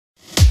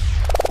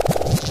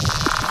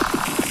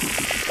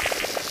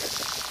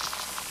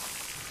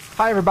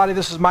Hi everybody,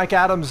 this is Mike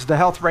Adams, the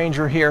Health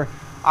Ranger here.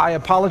 I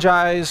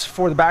apologize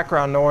for the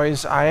background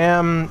noise. I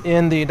am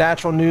in the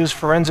Natural News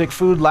Forensic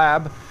Food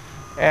Lab,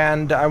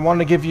 and I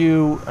want to give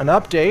you an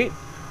update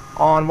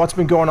on what's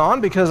been going on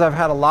because I've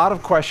had a lot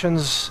of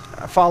questions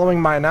following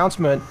my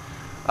announcement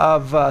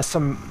of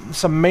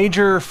some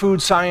major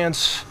food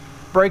science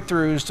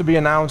breakthroughs to be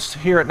announced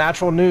here at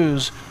Natural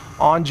News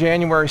on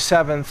January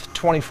 7th,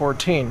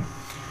 2014.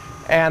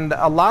 And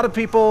a lot of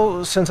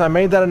people, since I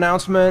made that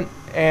announcement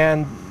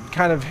and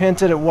kind of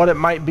hinted at what it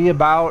might be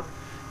about,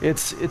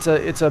 it's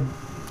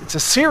a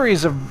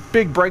series of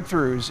big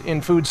breakthroughs in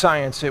food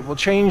science. It will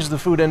change the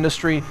food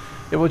industry.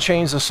 It will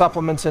change the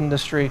supplements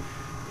industry.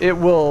 It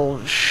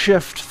will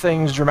shift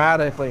things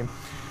dramatically.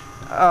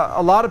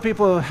 A lot of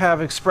people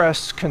have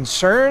expressed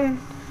concern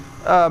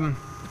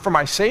for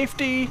my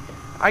safety,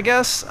 I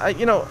guess.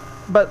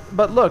 But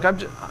look,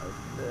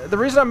 the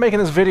reason I'm making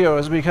this video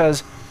is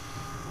because,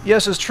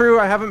 yes, it's true,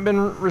 I haven't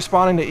been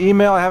responding to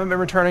email, I haven't been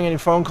returning any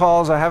phone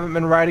calls, I haven't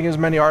been writing as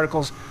many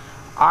articles.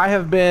 I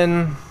have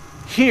been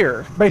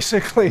here,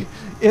 basically,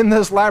 in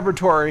this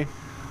laboratory,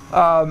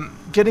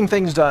 getting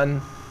things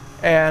done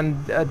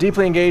and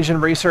deeply engaged in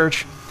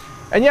research.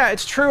 And yeah,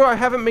 it's true, I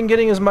haven't been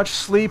getting as much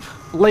sleep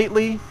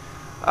lately.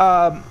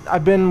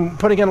 I've been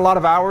putting in a lot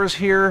of hours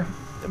here,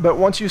 but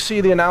once you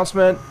see the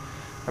announcement,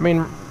 I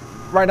mean,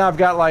 right now I've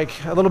got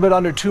like a little bit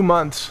under 2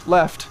 months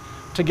left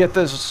to get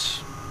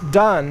this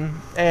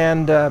done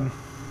and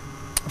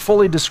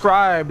fully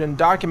described and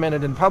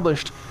documented and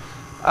published.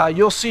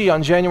 You'll see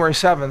on January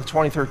 7th,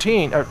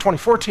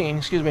 2014,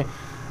 excuse me,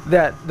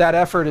 that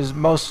effort is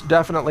most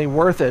definitely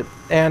worth it.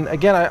 And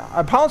again, I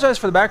apologize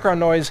for the background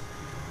noise.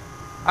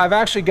 I've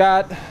actually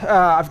got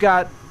I've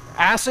got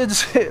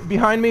acids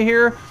behind me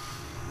here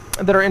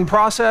that are in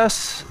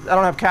process. I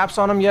don't have caps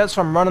on them yet,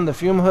 so I'm running the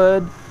fume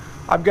hood.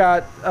 I've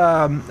got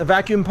a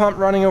vacuum pump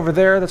running over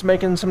there that's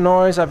making some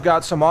noise. I've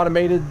got some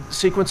automated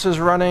sequences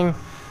running.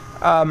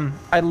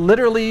 I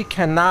literally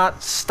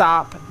cannot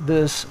stop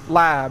this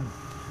lab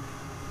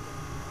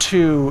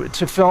to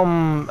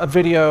film a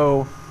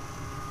video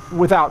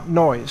without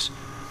noise.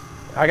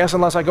 I guess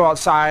unless I go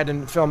outside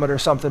and film it or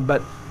something,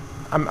 but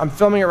I'm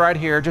filming it right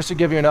here just to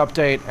give you an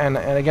update, and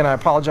again, I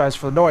apologize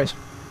for the noise.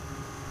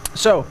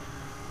 So,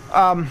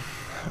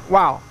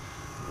 wow,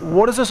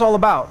 what is this all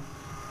about?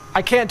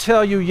 I can't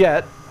tell you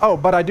yet. Oh,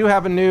 but I do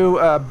have a new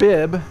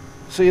bib.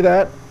 See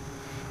that?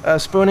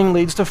 Spooning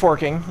leads to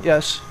forking.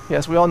 Yes,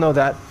 we all know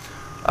that.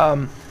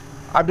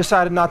 I've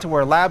decided not to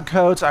wear lab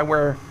coats. I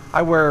wear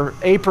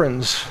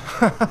aprons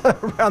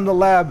around the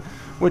lab,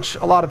 which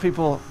a lot of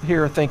people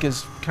here think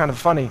is kind of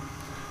funny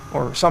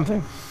or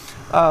something.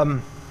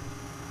 And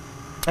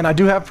I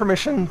do have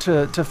permission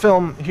to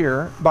film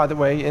here, by the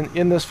way,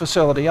 in this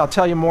facility. I'll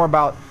tell you more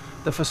about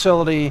the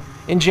facility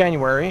in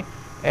January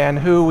and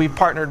who we've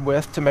partnered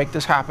with to make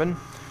this happen.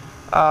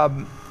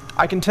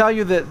 I can tell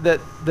you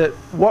that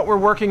what we're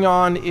working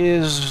on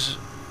is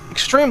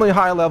extremely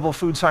high-level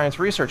food science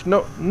research.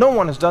 No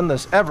one has done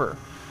this ever.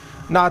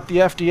 Not the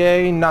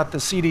FDA, not the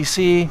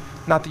CDC,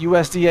 not the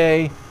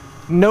USDA,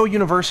 no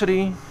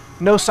university,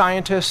 no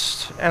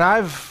scientists, and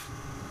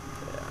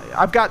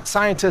I've got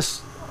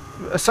scientists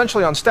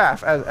essentially on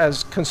staff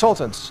as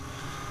consultants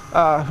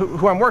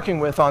who I'm working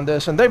with on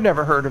this, and they've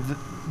never heard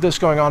of this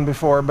going on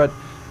before, but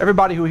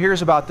everybody who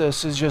hears about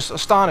this is just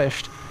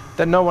astonished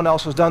that no one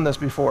else has done this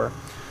before.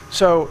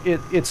 So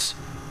it's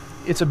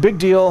a big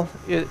deal.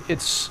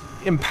 It's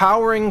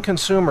empowering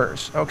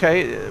consumers,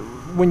 okay?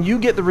 When you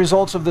get the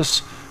results of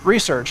this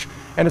research,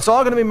 and it's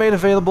all going to be made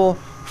available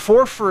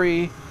for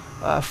free,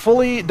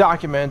 fully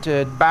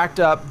documented, backed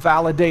up,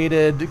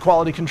 validated,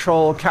 quality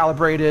control,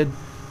 calibrated,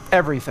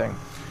 everything.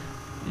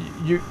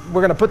 We're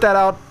going to put that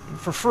out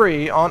for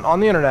free on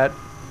the internet.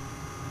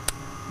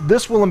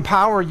 This will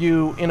empower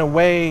you in a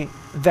way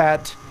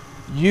that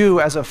you,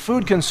 as a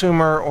food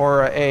consumer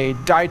or a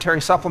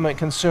dietary supplement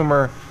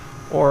consumer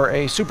or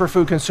a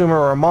superfood consumer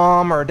or a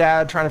mom or a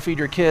dad trying to feed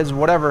your kids,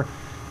 whatever,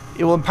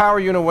 it will empower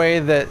you in a way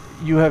that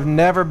you have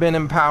never been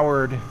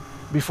empowered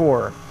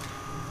before.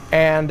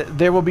 And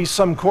there will be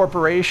some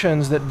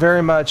corporations that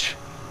very much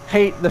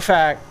hate the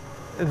fact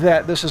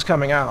that this is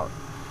coming out.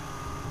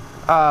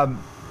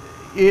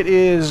 It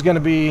is going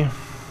to be,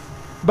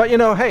 but you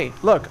know, hey,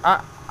 look,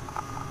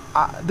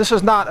 this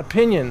is not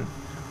opinion,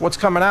 what's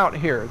coming out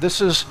here.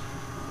 This is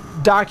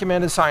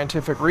documented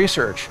scientific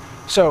research.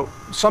 So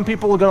some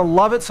people are going to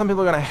love it, some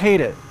people are going to hate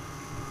it.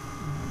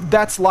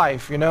 That's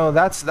life, you know.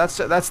 That's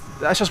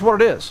just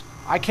what it is.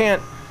 I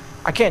can't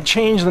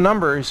change the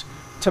numbers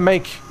to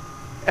make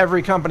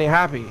every company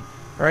happy,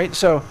 right?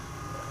 So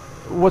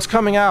what's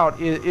coming out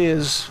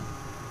is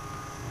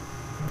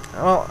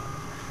well,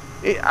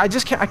 I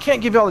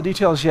can't give you all the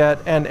details yet,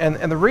 and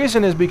the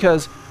reason is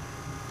because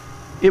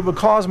it would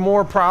cause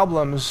more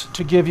problems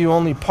to give you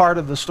only part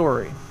of the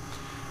story.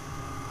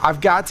 I've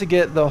got to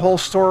get the whole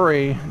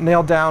story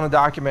nailed down and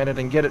documented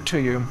and get it to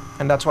you,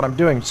 and that's what I'm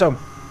doing. So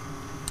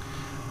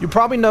you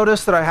probably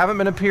noticed that I haven't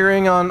been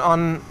appearing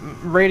on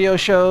radio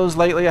shows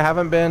lately. I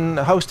haven't been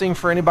hosting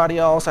for anybody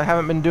else. I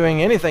haven't been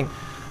doing anything.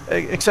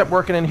 except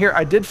working in here.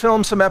 I did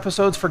film some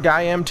episodes for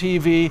Guy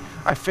MTV.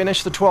 I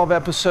finished the 12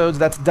 episodes.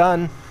 That's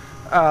done.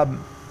 I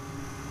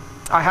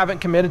haven't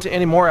committed to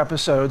any more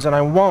episodes, and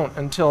I won't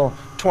until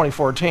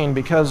 2014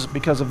 because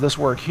of this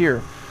work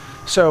here.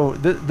 So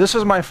this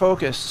is my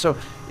focus. So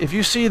if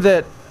you see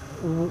that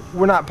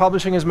we're not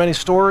publishing as many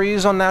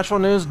stories on Natural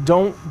News,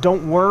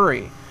 don't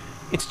worry.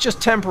 It's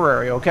just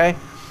temporary, okay?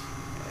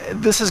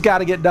 This has got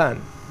to get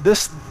done.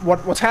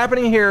 What's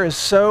happening here is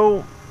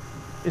so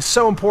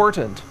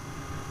important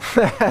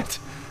that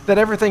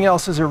everything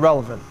else is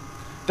irrelevant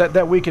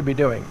that we could be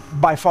doing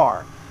by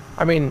far.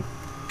 I mean,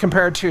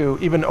 compared to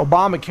even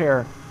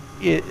Obamacare,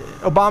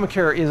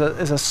 Obamacare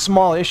is a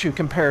small issue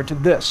compared to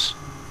this.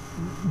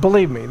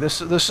 Believe me,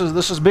 this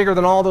is bigger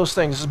than all those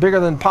things. This is bigger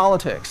than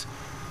politics.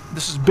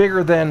 This is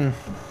bigger than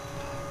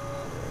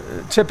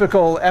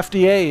typical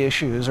FDA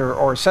issues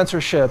or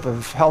censorship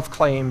of health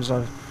claims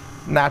of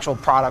natural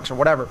products or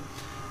whatever.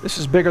 This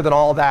is bigger than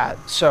all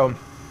that. So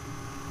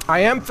I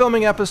am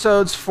filming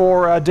episodes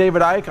for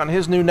David Icke on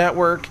his new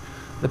network,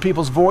 The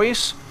People's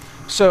Voice.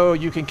 So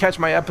you can catch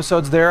my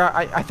episodes there.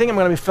 I think I'm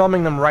going to be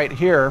filming them right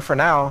here for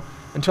now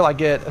until I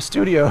get a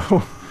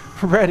studio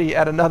ready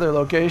at another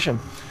location.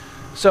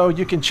 So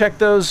you can check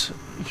those.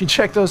 You can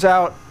check those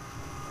out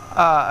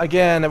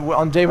again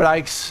on David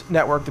Icke's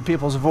network, The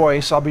People's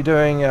Voice. I'll be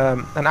doing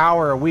an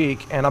hour a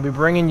week, and I'll be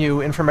bringing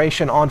you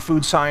information on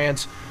food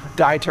science,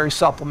 dietary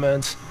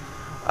supplements,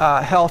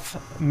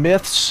 health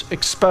myths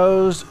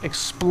exposed,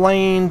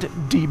 explained,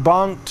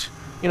 debunked,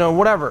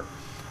 whatever.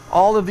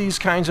 All of these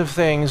kinds of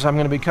things I'm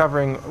going to be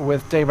covering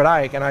with David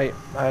Icke, and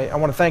I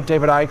want to thank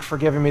David Icke for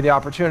giving me the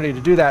opportunity to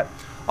do that,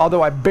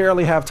 although I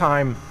barely have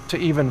time to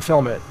even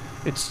film it.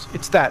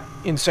 It's that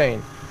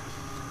insane.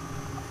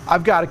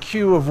 I've got a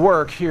queue of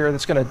work here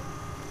that's going to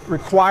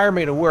require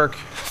me to work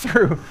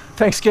through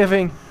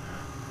Thanksgiving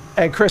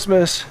and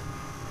Christmas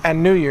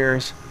and New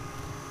Year's,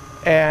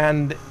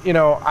 and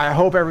I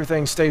hope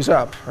everything stays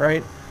up,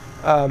 right?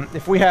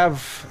 If we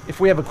have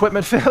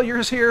equipment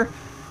failures here,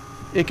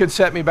 it could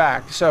set me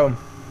back. So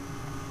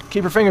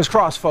keep your fingers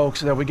crossed, folks,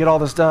 that we get all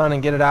this done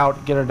and get it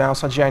out, get it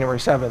announced on January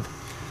 7th.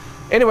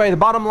 Anyway, the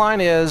bottom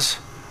line is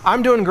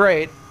I'm doing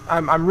great.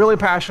 I'm really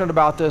passionate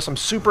about this. I'm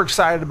super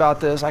excited about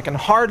this. I can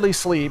hardly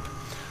sleep.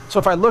 So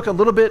if I look a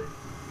little bit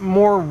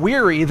more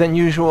weary than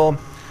usual,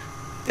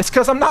 it's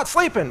because I'm not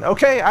sleeping,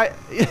 okay?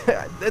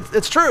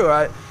 It's true.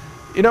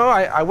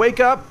 I wake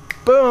up,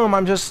 boom,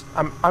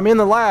 I'm in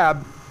the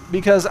lab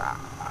because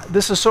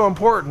this is so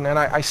important, and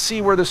I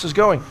see where this is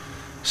going.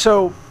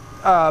 So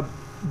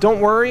don't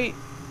worry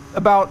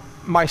about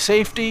my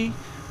safety,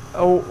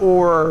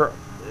 or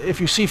if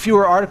you see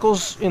fewer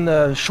articles in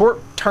the short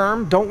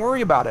term, don't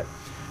worry about it.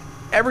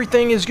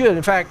 Everything is good.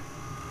 In fact,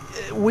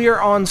 we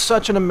are on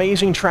such an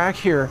amazing track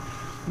here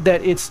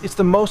that it's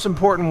the most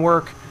important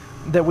work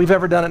that we've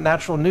ever done at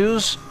Natural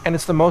News, and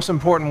it's the most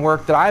important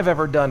work that I've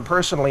ever done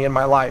personally in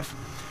my life.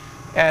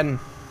 And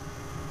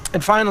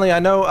finally, I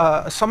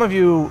know some of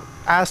you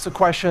asked the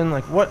question,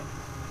 like, what,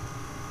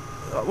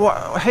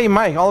 hey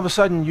Mike, all of a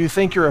sudden you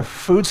think you're a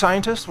food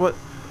scientist? Where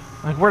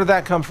did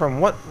that come from?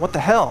 What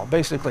the hell,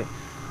 basically?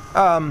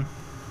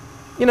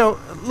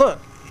 Look,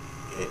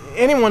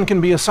 anyone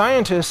can be a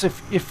scientist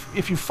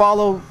if you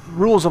follow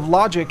rules of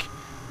logic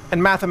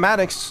and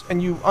mathematics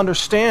and you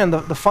understand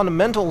the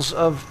fundamentals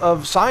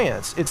of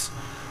science.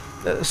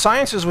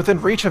 Science is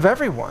within reach of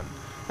everyone.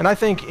 And I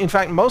think, in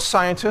fact, most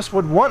scientists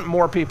would want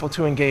more people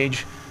to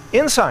engage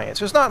in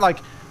science. It's not like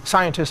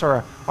scientists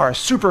are a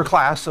super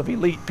class of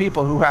elite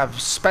people who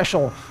have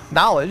special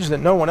knowledge that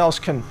no one else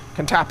can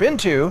tap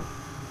into.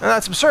 And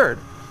that's absurd.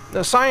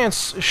 The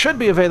science should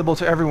be available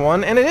to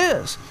everyone, and it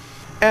is.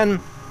 And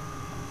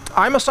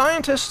I'm a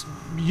scientist.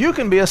 You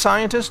can be a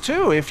scientist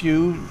too if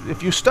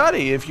you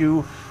study, if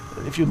you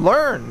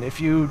learn, if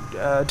you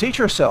teach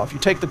yourself. You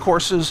take the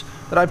courses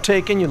that I've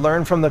taken. You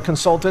learn from the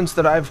consultants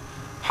that I've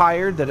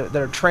hired that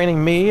are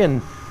training me,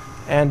 and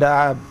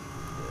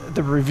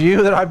the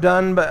review that I've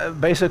done,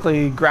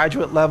 basically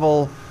graduate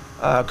level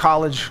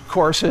college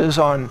courses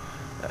on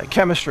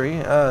chemistry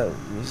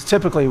is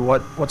typically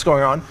what's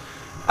going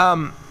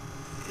on.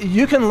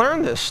 You can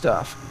learn this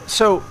stuff.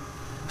 So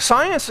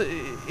science,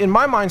 in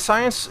my mind,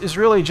 science is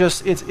really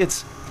just,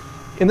 it's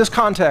in this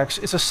context,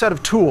 it's a set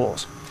of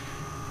tools.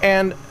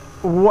 And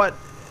what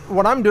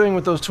I'm doing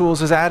with those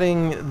tools is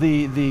adding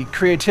the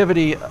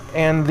creativity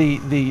and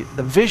the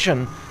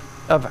vision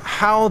of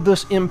how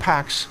this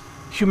impacts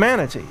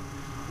humanity.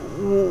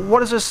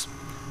 What is this?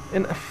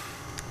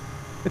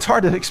 It's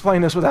hard to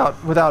explain this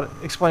without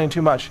explaining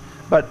too much,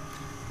 but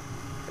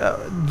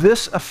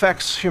this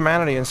affects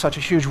humanity in such a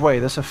huge way.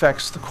 This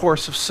affects the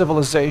course of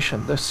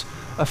civilization. This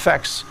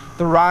affects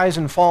the rise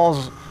and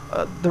fall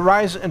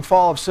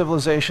of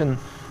civilization.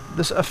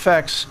 This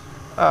affects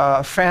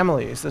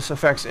families. This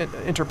affects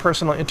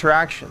interpersonal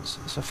interactions.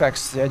 This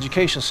affects the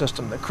education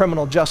system, the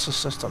criminal justice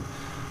system.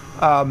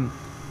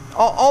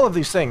 All of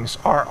these things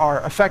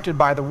are affected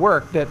by the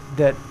work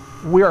that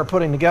we are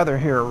putting together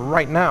here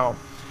right now.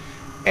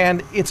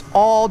 And it's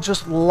all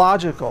just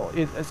logical.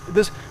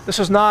 This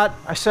is not,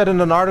 I said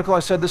in an article, I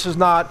said this is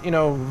not,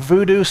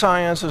 voodoo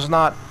science, this is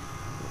not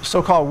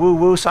so-called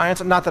woo-woo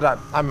science. Not that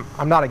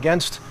I'm not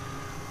against,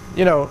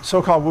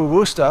 so-called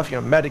woo-woo stuff.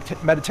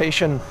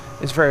 Meditation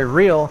is very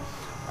real.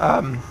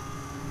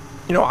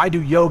 I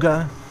do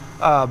yoga.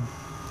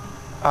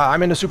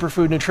 I'm into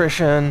superfood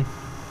nutrition.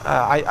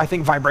 I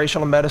think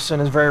vibrational medicine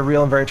is very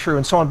real and very true,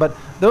 and so on. But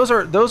those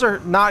are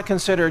not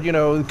considered,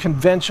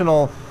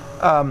 conventional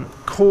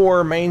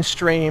core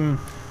mainstream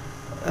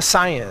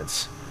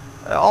science.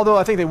 Although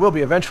I think they will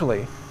be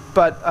eventually.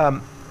 But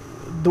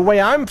the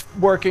way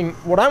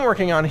what I'm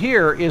working on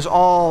here is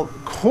all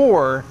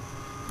core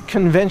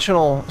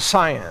conventional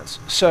science.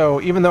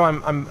 So even though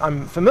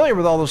I'm familiar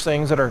with all those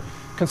things that are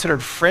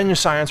considered fringe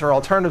science or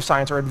alternative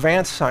science or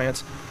advanced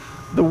science,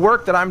 the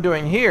work that I'm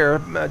doing here,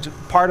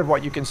 part of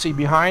what you can see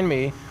behind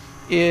me,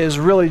 is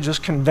really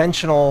just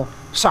conventional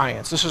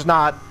science. This is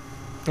not,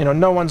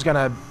 no one's going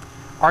to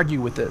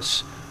argue with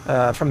this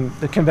from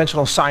the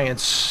conventional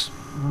science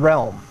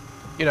realm.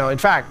 In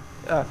fact,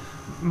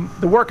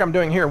 the work I'm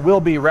doing here will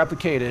be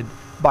replicated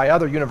by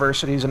other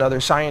universities and other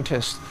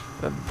scientists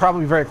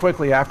probably very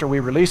quickly after we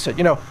release it.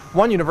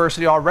 One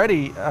university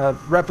already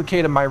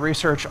replicated my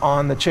research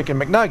on the chicken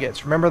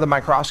McNuggets. Remember the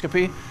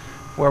microscopy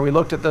where we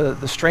looked at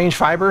the strange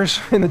fibers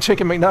in the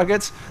chicken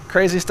McNuggets?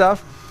 Crazy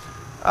stuff.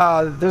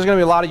 There's going to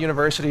be a lot of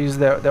universities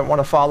that want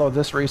to follow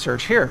this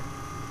research here.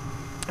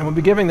 And we'll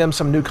be giving them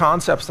some new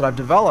concepts that I've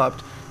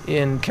developed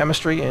in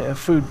chemistry,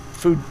 food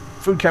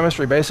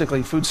chemistry,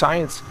 basically, food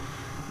science,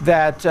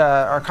 that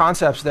are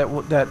concepts that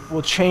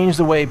will change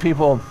the way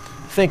people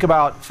think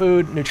about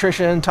food,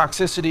 nutrition,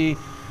 toxicity,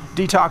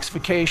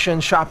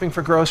 detoxification, shopping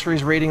for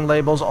groceries, reading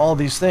labels, all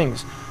these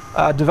things.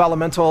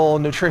 Developmental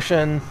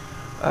nutrition,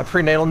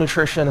 prenatal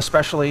nutrition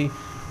especially,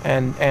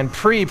 and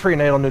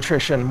prenatal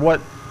nutrition,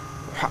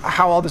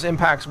 how all this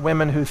impacts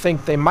women who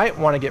think they might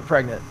want to get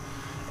pregnant,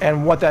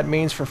 and what that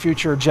means for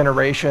future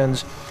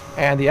generations,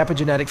 and the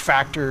epigenetic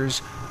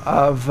factors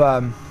of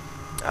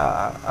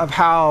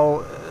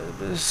how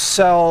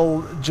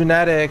cell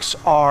genetics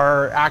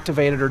are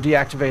activated or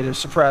deactivated,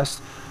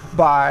 suppressed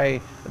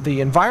by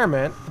the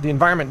environment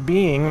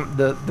being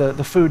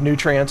the food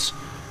nutrients,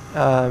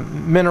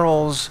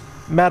 minerals,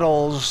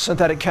 metals,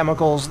 synthetic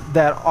chemicals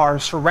that are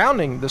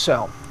surrounding the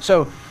cell.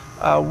 So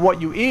what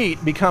you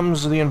eat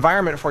becomes the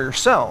environment for your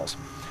cells.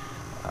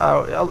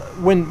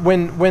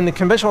 When the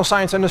conventional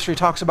science industry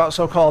talks about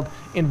so-called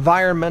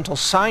environmental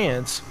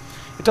science,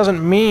 it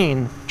doesn't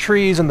mean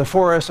trees and the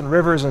forest and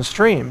rivers and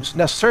streams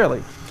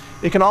necessarily.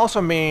 It can also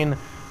mean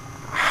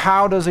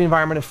how does the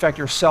environment affect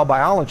your cell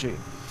biology.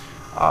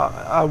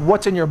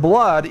 What's in your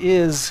blood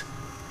is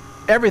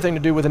everything to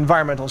do with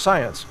environmental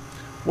science.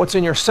 What's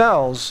in your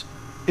cells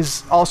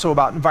is also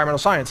about environmental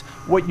science.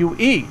 What you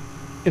eat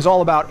is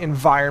all about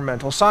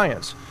environmental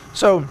science.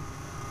 So,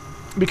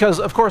 because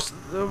of course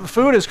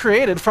food is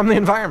created from the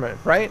environment,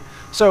 right?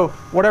 So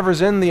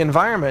whatever's in the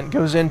environment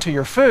goes into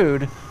your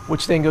food,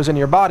 which then goes into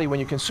your body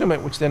when you consume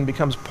it, which then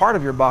becomes part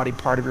of your body,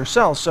 part of your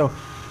cells. So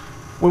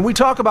when we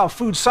talk about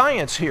food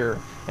science here,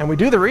 and we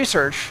do the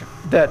research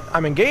that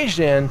I'm engaged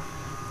in,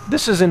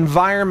 this is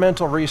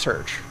environmental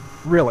research,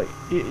 really.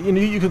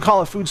 You could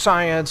call it food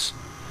science,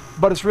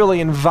 but it's really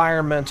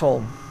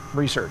environmental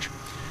research.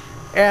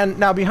 And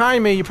now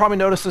behind me, you probably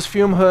noticed this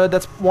fume hood.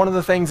 That's one of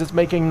the things that's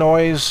making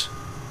noise.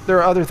 There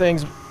are other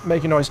things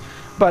making noise.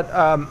 But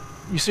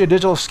you see a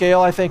digital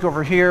scale, I think,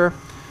 over here.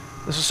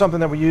 This is something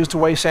that we use to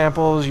weigh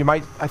samples. I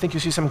think you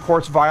see some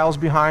quartz vials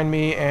behind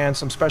me and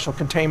some special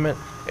containment,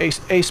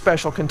 a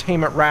special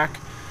containment rack.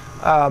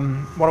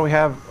 What do we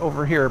have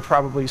over here?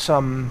 Probably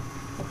some,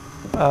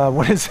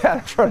 what is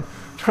that? I'm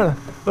trying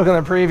to look in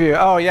the preview.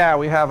 Oh yeah,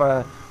 we have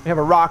a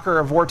rocker,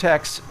 a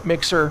vortex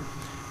mixer,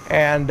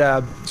 and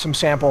some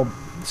sample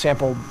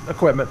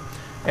equipment,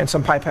 and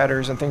some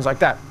pipetters and things like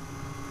that.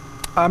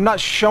 I'm not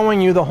showing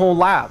you the whole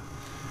lab.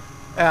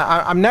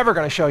 I'm never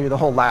going to show you the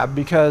whole lab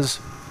because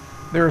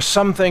there are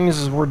some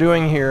things we're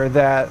doing here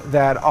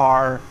that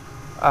I've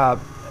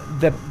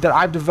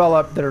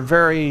developed that are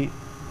very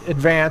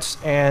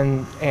advanced,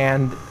 and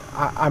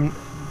I'm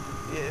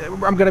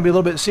going to be a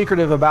little bit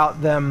secretive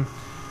about them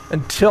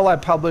until I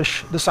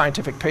publish the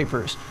scientific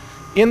papers.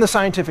 In the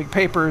scientific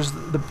papers,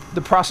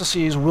 the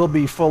processes will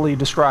be fully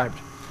described.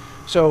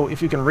 So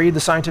if you can read the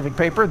scientific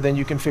paper, then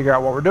you can figure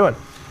out what we're doing.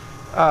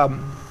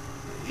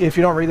 If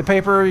you don't read the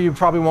paper, you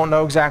probably won't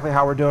know exactly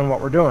how we're doing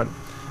what we're doing.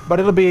 But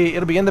it'll be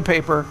in the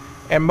paper,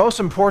 and most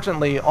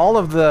importantly, all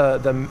of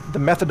the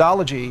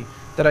methodology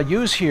that I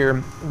use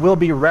here will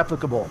be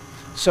replicable.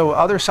 So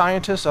other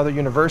scientists, other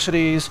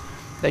universities,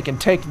 they can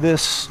take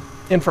this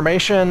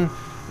information,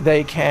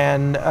 they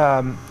can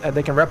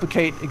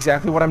replicate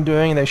exactly what I'm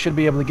doing, and they should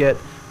be able to get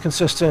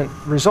consistent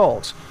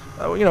results,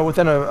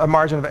 within a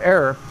margin of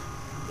error.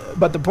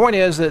 But the point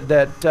is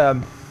that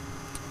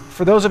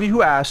for those of you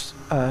who asked,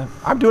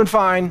 I'm doing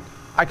fine.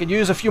 I could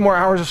use a few more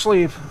hours of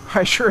sleep,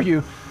 I assure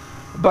you,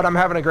 but I'm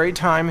having a great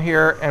time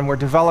here, and we're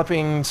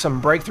developing some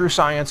breakthrough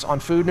science on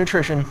food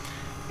nutrition,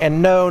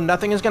 And no,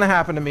 nothing is going to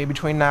happen to me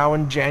between now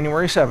and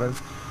January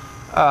 7th.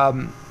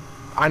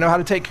 I know how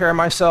to take care of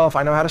myself.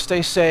 I know how to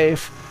stay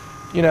safe.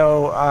 You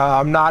know,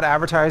 I'm not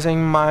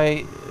advertising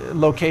my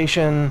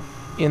location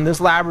in this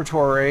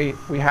laboratory.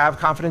 We have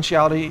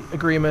confidentiality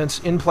agreements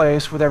in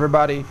place with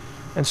everybody,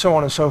 and so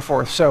on and so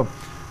forth. So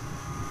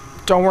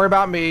don't worry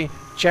about me.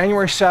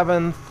 January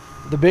 7th,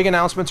 the big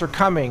announcements are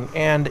coming,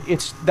 and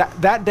it's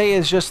that day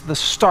is just the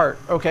start,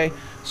 okay?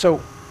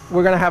 So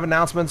we're going to have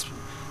announcements,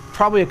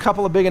 probably a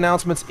couple of big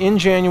announcements in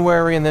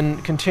January, and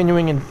then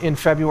continuing in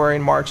February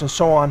and March and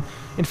so on.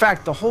 In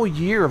fact, the whole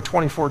year of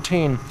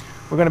 2014,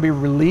 we're going to be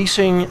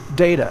releasing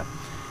data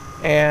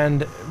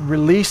and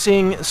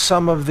releasing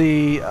some of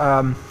the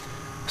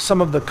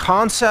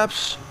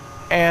concepts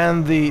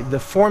and the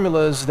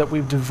formulas that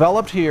we've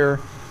developed here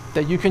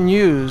that you can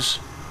use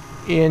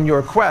in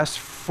your quest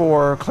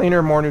for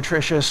cleaner, more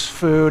nutritious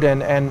food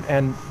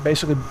and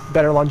basically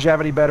better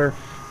longevity, better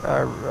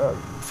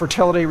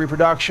fertility,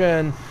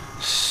 reproduction,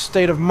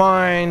 state of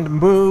mind,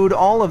 mood,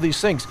 all of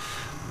these things.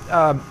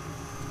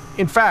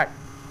 In fact,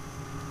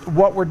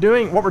 what we're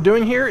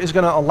doing here is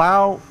going to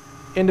allow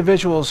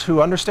individuals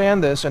who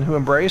understand this and who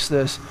embrace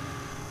this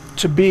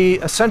to be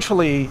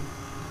essentially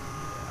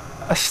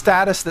a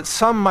status that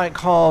some might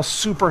call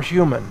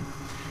superhuman.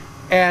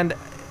 And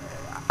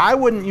I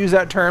wouldn't use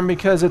that term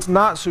because it's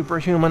not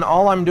superhuman.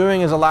 All I'm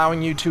doing is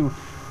allowing you to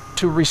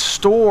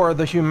restore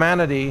the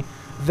humanity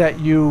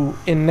that you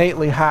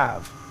innately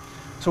have.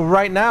 So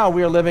right now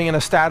we are living in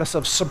a status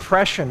of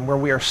suppression where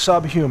we are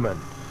subhuman.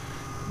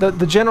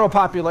 The general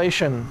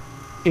population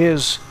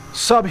is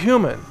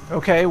subhuman,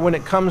 okay, when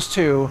it comes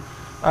to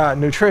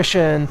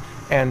nutrition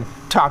and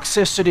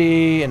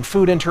toxicity and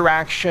food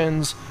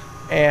interactions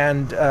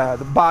and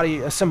the body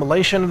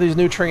assimilation of these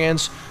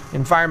nutrients,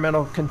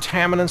 environmental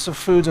contaminants of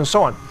foods, and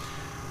so on.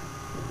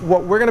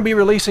 What we're going to be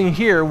releasing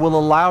here will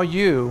allow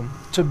you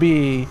to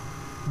be,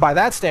 by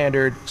that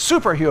standard,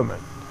 superhuman.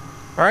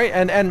 All right,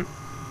 and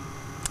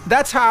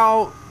that's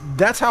how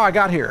I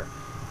got here,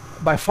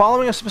 by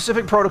following a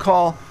specific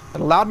protocol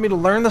that allowed me to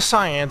learn the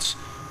science,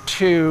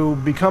 to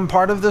become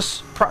part of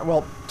this,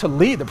 to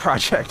lead the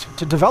project,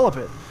 to develop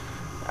it.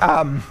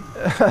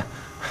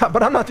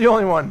 But I'm not the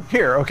only one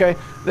here, okay?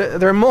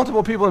 There are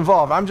multiple people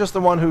involved. I'm just the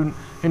one who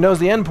knows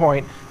the end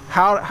point,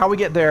 how we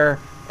get there,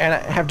 and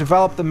have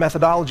developed the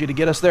methodology to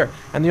get us there.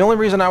 And the only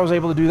reason I was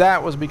able to do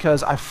that was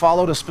because I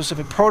followed a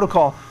specific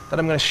protocol that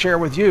I'm going to share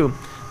with you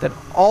that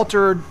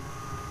altered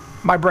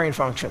my brain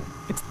function.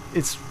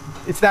 It's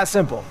that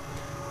simple.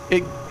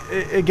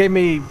 It gave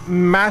me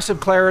massive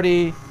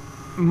clarity,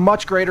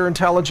 much greater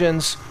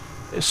intelligence,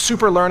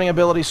 super learning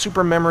ability,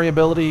 super memory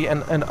ability,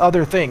 and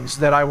other things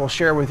that I will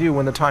share with you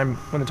when the time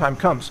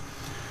comes.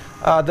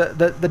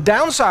 The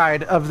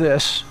downside of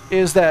this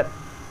is that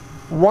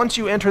once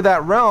you enter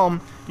that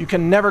realm, you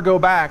can never go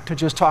back to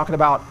just talking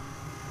about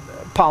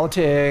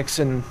politics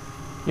and,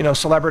 you know,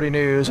 celebrity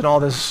news and all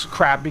this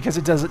crap, because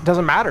it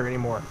doesn't matter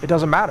anymore. It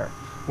doesn't matter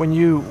when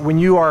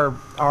you are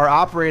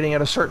operating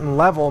at a certain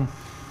level.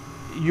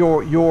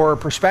 Your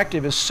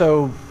perspective is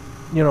so,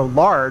 you know,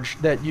 large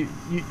that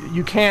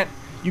you can't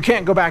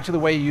go back to the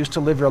way you used to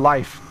live your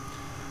life.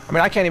 I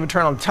mean, I can't even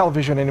turn on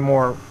television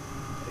anymore.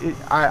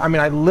 I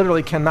mean, I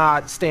literally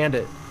cannot stand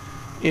it.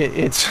 It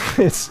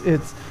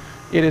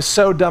is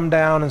so dumbed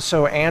down and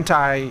so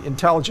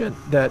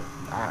anti-intelligent that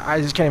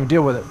I just can't even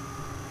deal with it.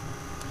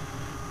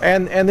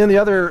 And then the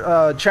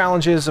other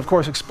challenge is, of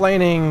course,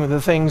 explaining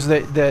the things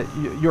that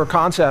your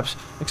concepts,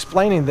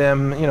 explaining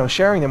them, you know,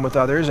 sharing them with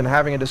others and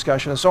having a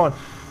discussion and so on,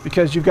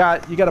 because you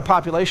got a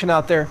population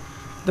out there,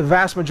 the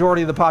vast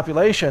majority of the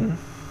population,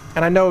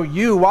 and I know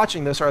you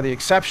watching this are the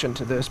exception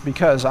to this,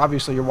 because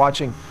obviously you're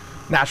watching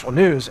national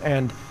news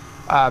and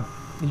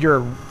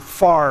you're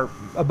far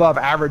above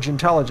average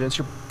intelligence.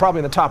 You're probably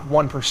in the top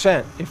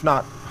 1%, if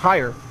not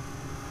higher.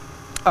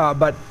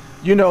 But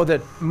you know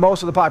that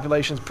most of the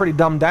population is pretty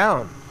dumbed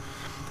down.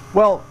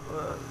 Well,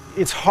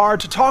 it's hard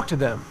to talk to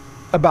them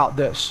about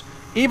this,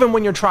 even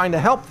when you're trying to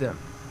help them.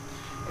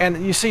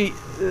 And you see,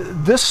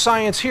 this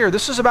science here,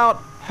 this is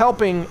about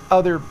helping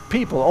other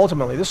people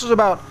ultimately. This is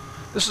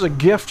a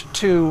gift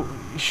to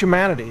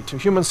humanity, to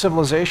human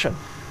civilization.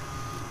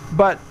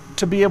 But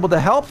to be able to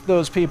help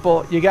those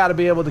people, you got to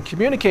be able to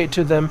communicate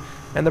to them.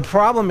 And the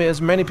problem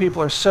is, many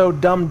people are so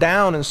dumbed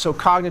down and so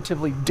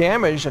cognitively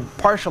damaged and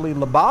partially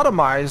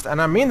lobotomized,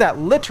 and I mean that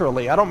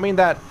literally. I don't mean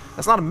that,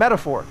 that's not a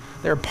metaphor.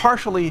 They're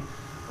partially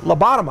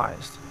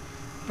lobotomized.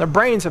 Their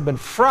brains have been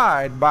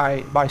fried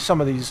by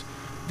some of these,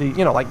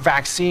 like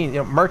vaccine,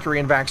 mercury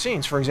in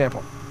vaccines, for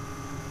example.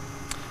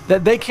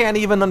 That they can't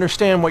even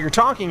understand what you're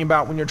talking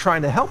about when you're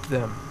trying to help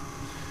them,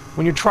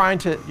 when you're trying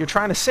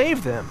to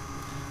save them.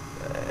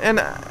 And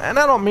I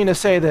don't mean to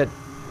say that,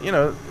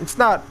 it's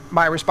not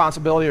my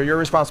responsibility or your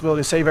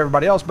responsibility to save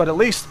everybody else, but at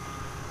least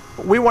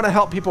we want to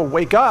help people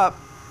wake up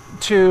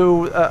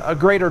to a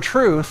greater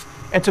truth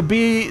and to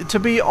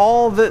be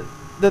all that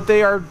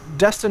they are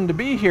destined to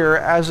be here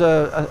as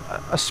a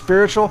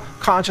spiritual,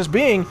 conscious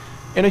being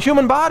in a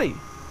human body.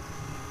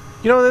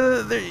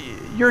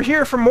 You're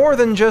here for more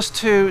than just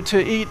to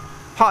eat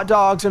hot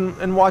dogs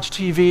and watch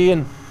TV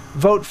and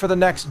vote for the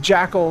next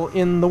jackal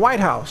in the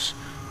White House.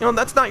 You know,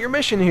 that's not your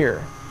mission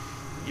here.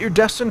 You're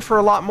destined for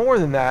a lot more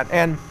than that.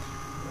 And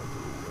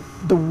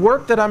the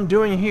work that I'm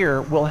doing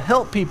here will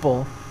help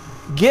people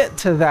get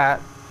to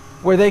that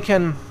where they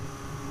can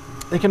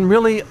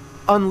really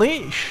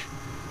unleash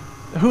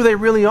who they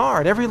really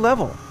are at every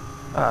level.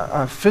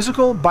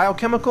 Physical,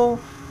 biochemical,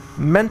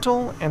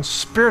 mental, and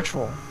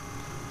spiritual.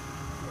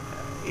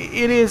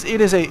 It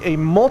is a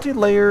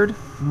multi-layered,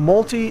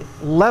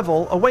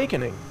 multi-level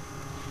awakening.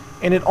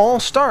 And it all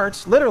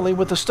starts literally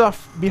with the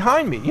stuff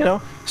behind me, you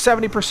know,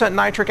 70%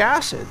 nitric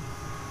acid.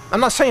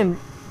 I'm not saying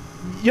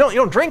you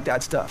don't drink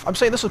that stuff. I'm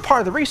saying this is part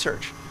of the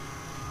research.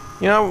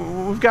 You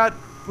know, we've got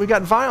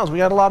vials, we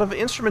got a lot of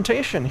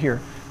instrumentation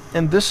here.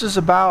 And this is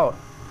about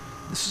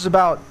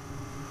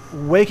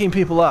waking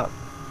people up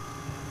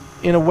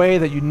in a way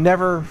that you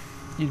never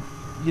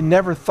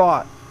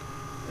thought,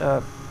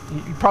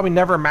 you probably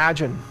never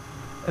imagined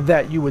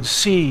that you would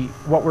see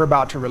what we're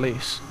about to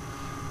release.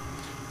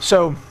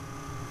 So,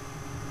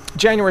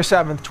 January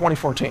 7th,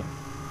 2014.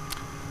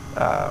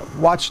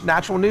 Watch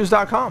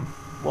naturalnews.com.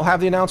 We'll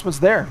have the announcements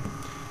there.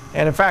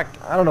 And in fact,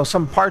 I don't know,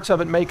 some parts of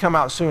it may come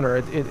out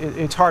sooner.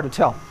 It's hard to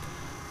tell.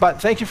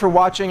 But thank you for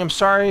watching. I'm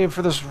sorry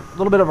for this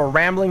little bit of a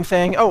rambling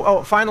thing.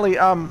 Finally,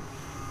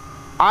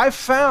 I've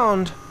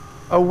found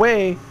a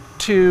way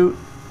to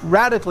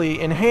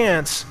radically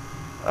enhance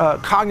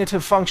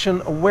cognitive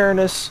function,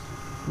 awareness,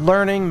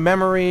 learning,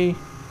 memory,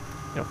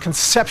 you know,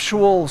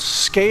 conceptual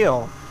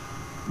scale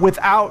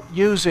without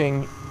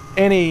using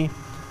any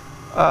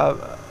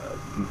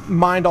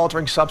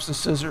mind-altering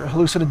substances or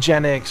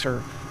hallucinogenics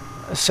or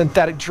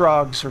synthetic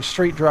drugs or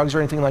street drugs or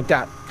anything like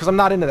that, because I'm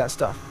not into that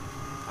stuff.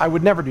 I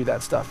would never do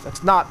that stuff.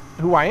 That's not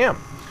who I am.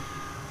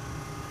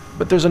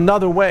 But there's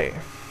another way.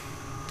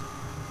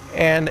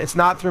 And it's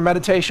not through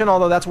meditation,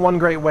 although that's one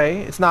great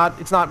way. It's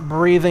not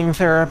breathing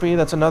therapy.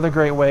 That's another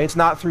great way. It's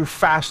not through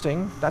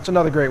fasting. That's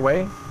another great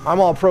way. I'm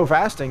all pro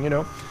fasting, you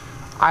know.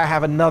 I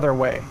have another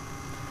way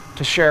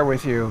to share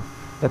with you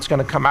that's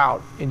going to come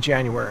out in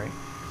January.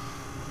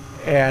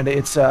 And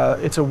it's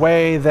a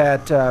way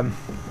that,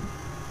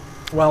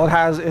 well,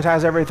 it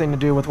has everything to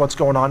do with what's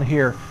going on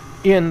here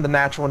in the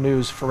Natural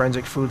News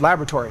Forensic Food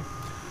Laboratory.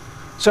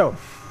 So,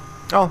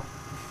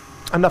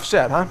 enough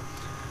said, huh?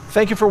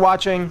 Thank you for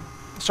watching.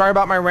 Sorry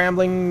about my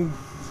rambling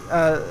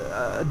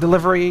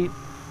delivery.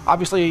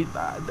 Obviously,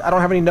 I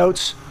don't have any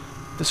notes.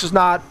 This is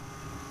not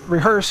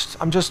rehearsed.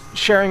 I'm just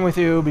sharing with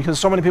you because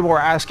so many people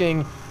were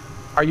asking,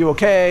 are you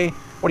okay?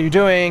 What are you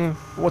doing?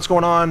 What's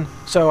going on?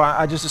 So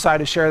I just decided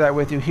to share that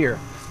with you here.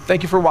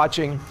 Thank you for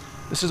watching.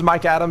 This is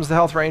Mike Adams, the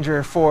Health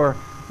Ranger for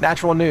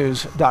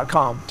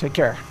naturalnews.com. Take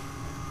care.